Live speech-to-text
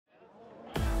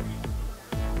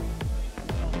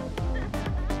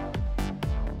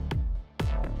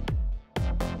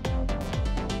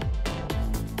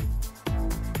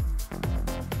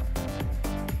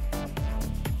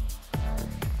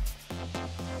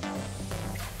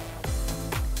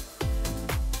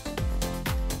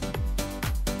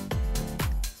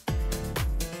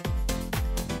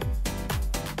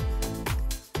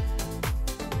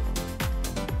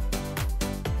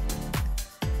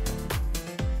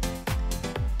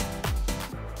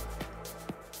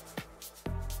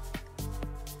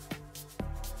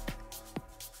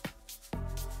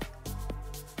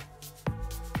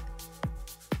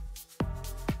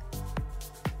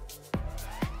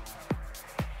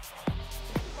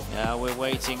We're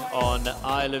waiting on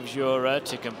Isle of Jura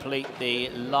to complete the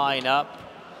lineup.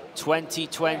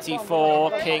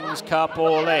 2024 King's Cup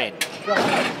all in.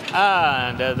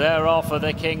 And they're off for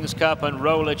the King's Cup, and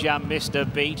Roller Jam missed a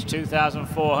beat.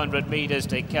 2,400 meters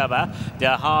to cover.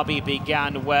 Derby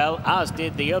began well, as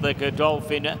did the other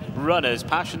Godolphin runners.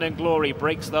 Passion and Glory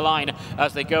breaks the line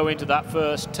as they go into that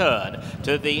first turn.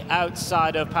 To the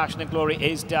outside of Passion and Glory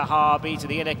is Derby, to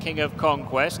the inner King of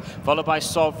Conquest, followed by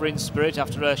Sovereign Spirit.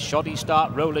 After a shoddy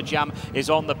start, Roller Jam is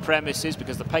on the premises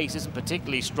because the pace isn't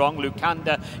particularly strong.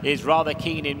 Lucanda is rather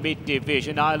keen in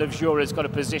mid-division. Isle of Jura's got a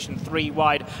position 3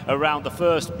 wide around the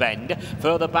first bend.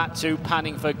 Further back to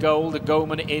Panning for Gold.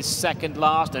 Goman is second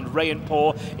last, and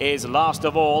Rayanpur is last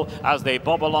of all as they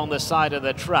bob along the side of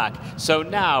the track. So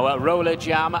now Roller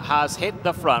Jam has hit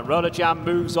the front. Roller Jam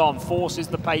moves on, forces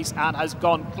the pace, and has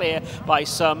gone clear by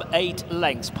some 8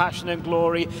 lengths. Passion and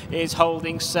Glory is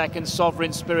holding second.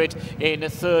 Sovereign Spirit in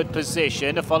third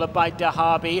position, followed by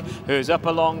Derby, who's up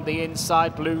along the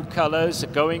inside, blue colours.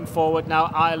 Going forward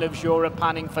now, Isle of Jura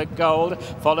panning for gold,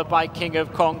 followed by King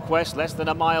of Conquest. Less than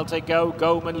a mile to go.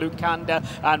 Goman, Lucanda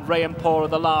and Rayanpur are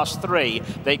the last 3.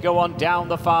 They go on down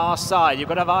the far side. You've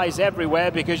got to have eyes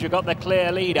everywhere because you've got the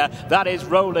clear leader. That is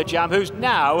Roller Jam, who's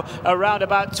now around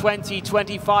about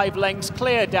 20-25 lengths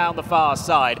clear down the far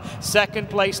side. Second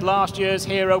place, last year's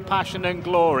hero, Passion and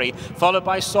Glory, followed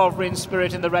by Sovereign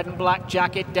Spirit in the red and black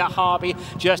jacket. Derby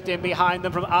just in behind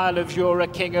them from Isle of Jura.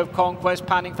 King of Conquest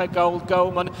panning for gold.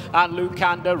 Goman and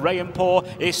Lucanda.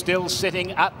 Rayanpur is still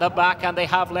sitting at the back, and they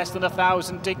have less than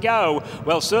 1,000 to go.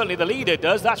 Well, certainly the leader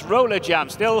does. That's Roller Jam,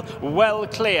 still well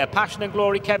clear. Passion and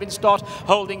Glory, Kevin Stott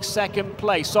holding second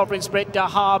place. Sovereign Spirit,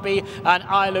 Derby and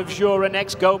Isle of Jura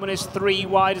next. Goman is 3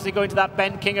 wide as they go into that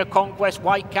bend. King of Conquest,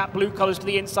 white cap, blue colours to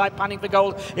the inside. Panning for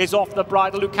gold is off the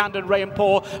bridle. Lucanda and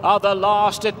Rayanpur are the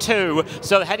last 2.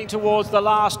 So heading towards the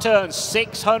last turn,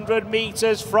 600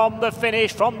 metres from the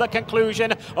finish, from the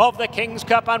conclusion of the King's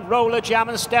Cup, and Roller Jam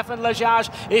and Stefan Lajage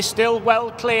is still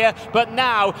well clear, but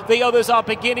now the others are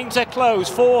beginning to close.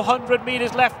 400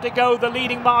 metres left to go. The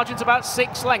leading margin's about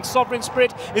 6 lengths. Sovereign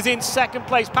Spirit is in second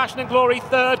place. Passion and Glory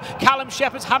third. Callum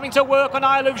Shepherd's having to work on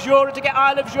Isle of Jura to get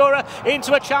Isle of Jura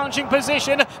into a challenging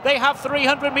position. They have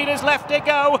 300 metres left to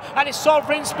go, and it's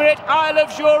Sovereign Spirit, Isle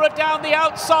of Jura down the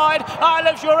outside. Isle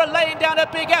of Jura laying down a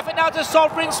big effort now to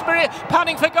Sovereign Spirit.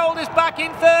 Panning for Gold is back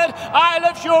in third. Isle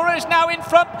of Jura is now in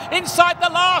front inside the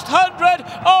last 100.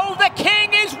 Oh, the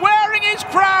King is wearing his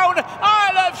crown.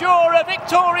 Isle of Jura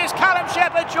victorious. Callum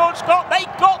Shepherd, George Scott, they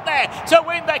got there to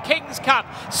win the King's Cup.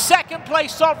 Second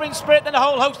place, Sovereign Spirit, then a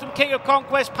whole host of King of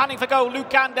Conquest, Panning for Gold,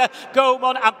 Lucanda,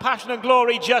 Goman and Passion and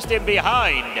Glory just in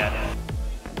behind.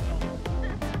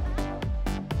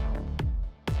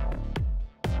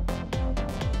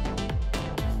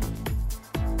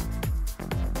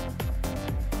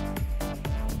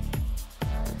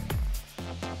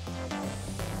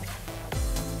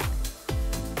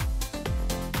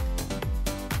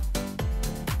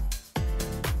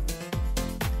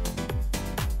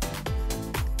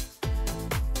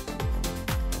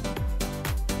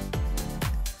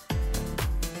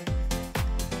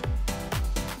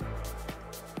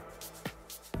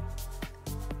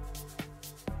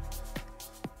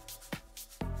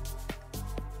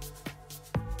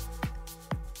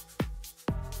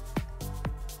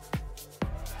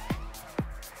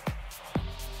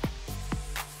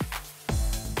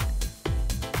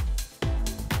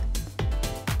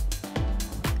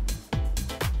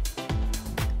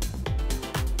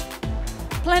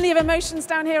 Plenty of emotions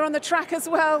down here on the track as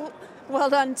well. Well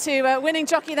done to winning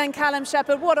jockey then Callum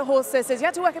Shepherd. What a horse this is. He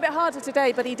had to work a bit harder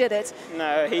today, but he did it.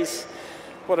 No,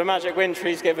 what a magic winter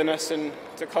he's given us, and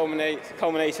to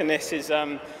culminate in this is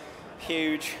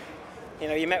huge. You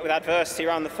know, you met with adversity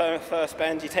around the first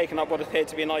bend. You've taken up what appeared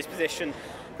to be a nice position,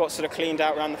 got sort of cleaned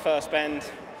out around the first bend.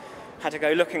 Had to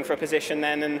go looking for a position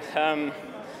then, and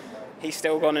he's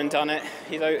still gone and done it.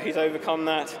 He's overcome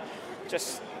that.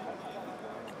 Just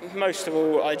most of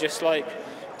all, I just like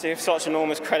to give such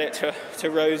enormous credit to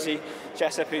Rosie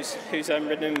Jessup, who's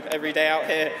ridden him every day out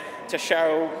here, to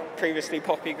Cheryl, previously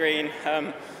Poppy Green,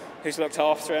 who's looked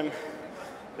after him.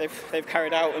 They've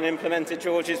carried out and implemented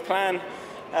George's plan,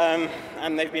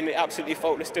 and they've been absolutely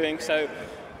faultless doing so.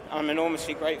 I'm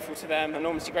enormously grateful to them,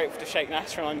 enormously grateful to Sheikh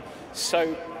Nasser, and I'm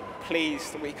so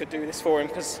pleased that we could do this for him,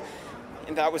 because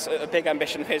that was a big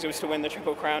ambition of his, was to win the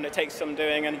Triple Crown. It takes some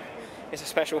doing, and it's a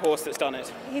special horse that's done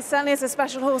it. He certainly is a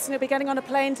special horse, and he'll be getting on a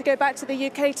plane to go back to the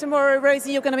UK tomorrow.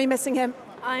 Rosie, you're going to be missing him.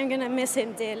 I'm going to miss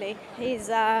him dearly. He's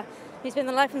been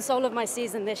the life and soul of my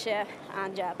season this year,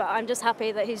 and but I'm just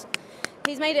happy that he's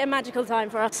He's made it a magical time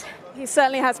for us. He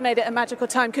certainly has made it a magical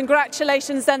time.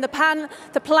 Congratulations then, the plan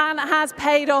has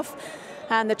paid off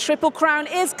and the Triple Crown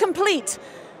is complete.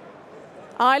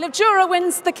 Isle of Jura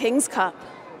wins the King's Cup.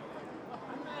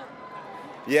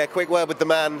 Yeah, quick word with the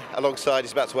man alongside.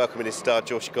 He's about to welcome in his star,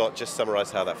 George Scott. Just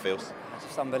summarise how that feels.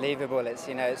 It's unbelievable. It's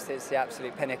it's the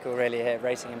absolute pinnacle really here,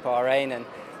 racing in Bahrain, and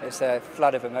it's a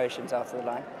flood of emotions after the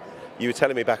line. You were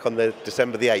telling me back on the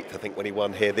December the 8th, I think, when he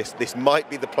won here, this might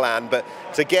be the plan, but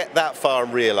to get that far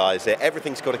and realise it,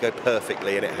 everything's got to go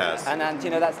perfectly, and it has. And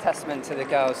that's testament to the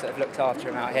girls that have looked after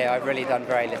him out here. I've really done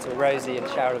very little. Rosie and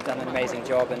Cheryl have done an amazing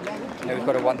job, and we've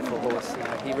got a wonderful horse.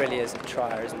 He really is a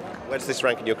trier, isn't he? Where does this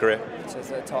rank in your career? It's at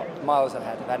the top, miles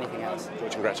ahead of anything else.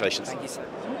 George, congratulations. Thank you, sir.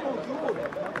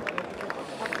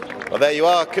 Well, there you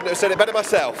are. Couldn't have said it better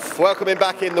myself. Welcoming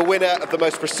back in the winner of the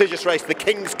most prestigious race, the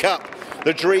King's Cup.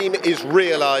 The dream is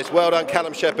realised. Well done,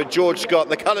 Callum Shepherd, George Scott.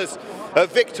 The colours are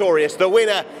victorious. The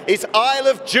winner is Isle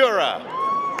of Jura.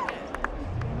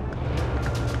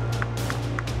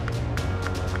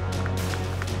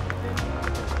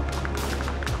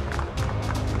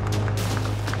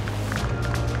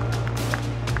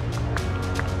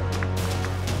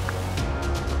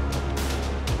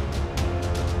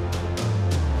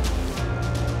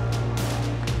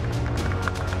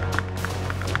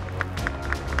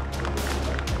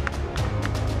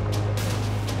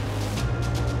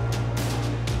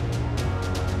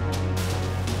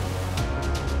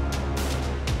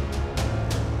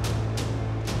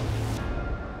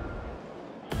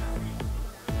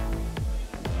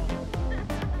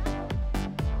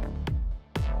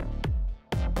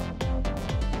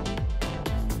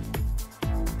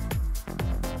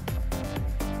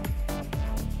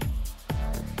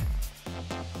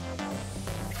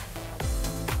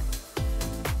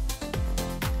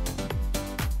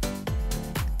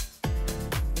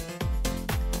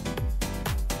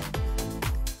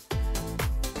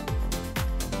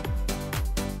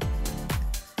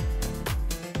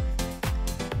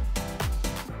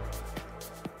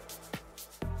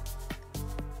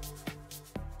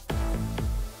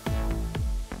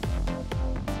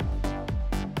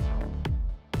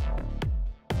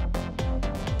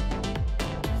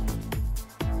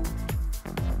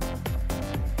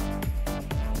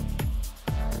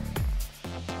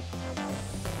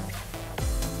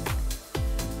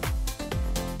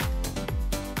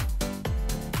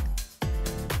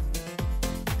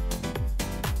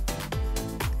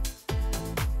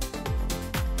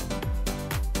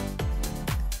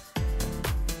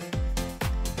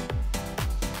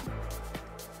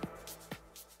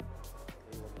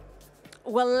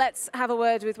 Well, let's have a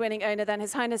word with winning owner then,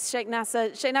 His Highness Sheikh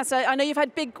Nasser. Sheikh Nasser, I know you've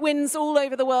had big wins all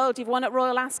over the world. You've won at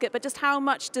Royal Ascot, but just how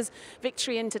much does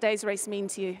victory in today's race mean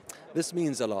to you? This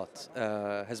means a lot.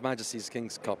 His Majesty's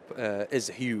King's Cup is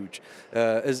huge.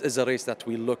 Is a race that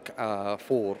we look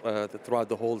for throughout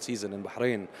the whole season in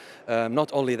Bahrain.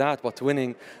 Not only that, but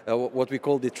winning what we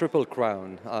call the Triple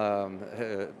Crown,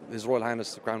 His Royal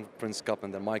Highness the Crown Prince Cup,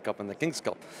 and then my cup and the King's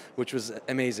Cup, which was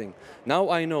amazing. Now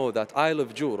I know that Isle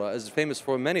of Jura is famous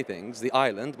for many things, the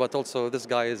island, but also this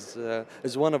guy is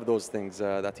one of those things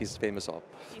that he's famous of.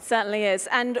 He certainly is.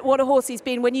 And what a horse he's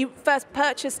been. When you first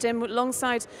purchased him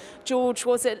alongside George,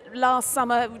 was it last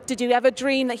summer? Did you ever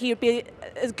dream that he would be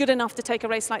good enough to take a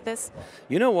race like this?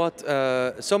 You know what?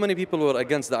 So many people were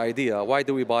against the idea. Why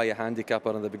do we buy a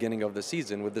handicapper in the beginning of the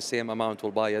season? With the same amount,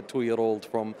 we'll buy a 2-year-old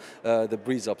from the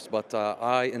breeze-ups. But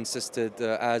I insisted,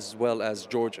 as well as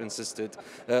George insisted,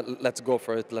 let's go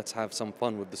for it. Let's have some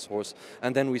fun with this horse.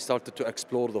 And then we started to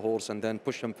explore the horse and then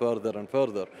push him further and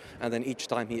further. And then each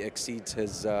time he exceeds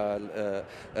his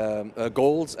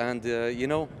goals. And, you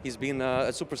know, he's been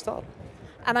a superstar.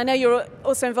 And I know you're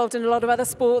also involved in a lot of other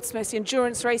sports, mostly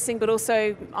endurance racing, but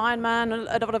also Ironman and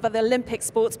a lot of other Olympic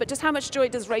sports. But just how much joy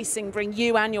does racing bring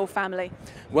you and your family?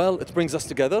 Well, it brings us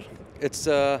together. It's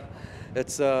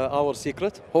our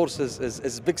secret. Horses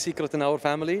is a big secret in our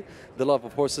family. The love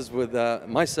of horses with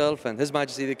myself and His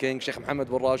Majesty the King, Sheikh Mohammed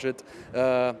bin Rashid.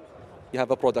 You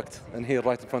have a product in here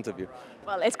right in front of you.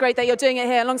 Well, it's great that you're doing it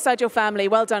here alongside your family.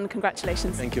 Well done.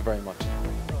 Congratulations. Thank you very much.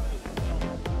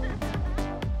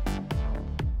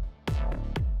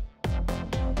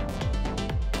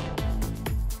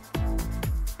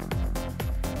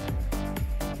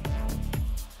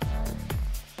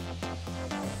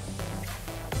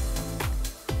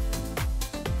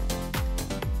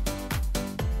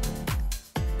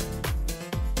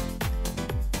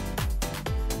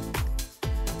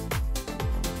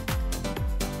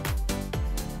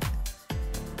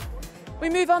 We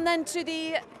move on then to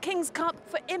the King's Cup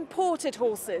for imported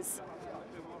horses.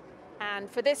 And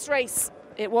for this race,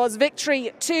 It was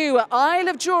victory to Isle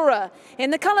of Jura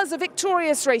in the colours of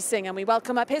Victorious Racing, and we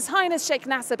welcome up His Highness Sheikh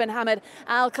Nasser bin Hamad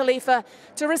Al Khalifa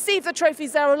to receive the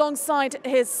trophies there alongside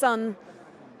his son,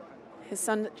 His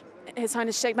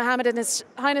Highness Sheikh Mohammed and His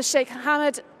Highness Sheikh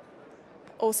Hamad.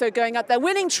 Also going up there,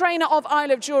 winning trainer of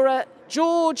Isle of Jura,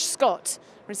 George Scott,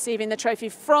 receiving the trophy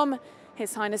from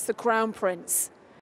His Highness the Crown Prince.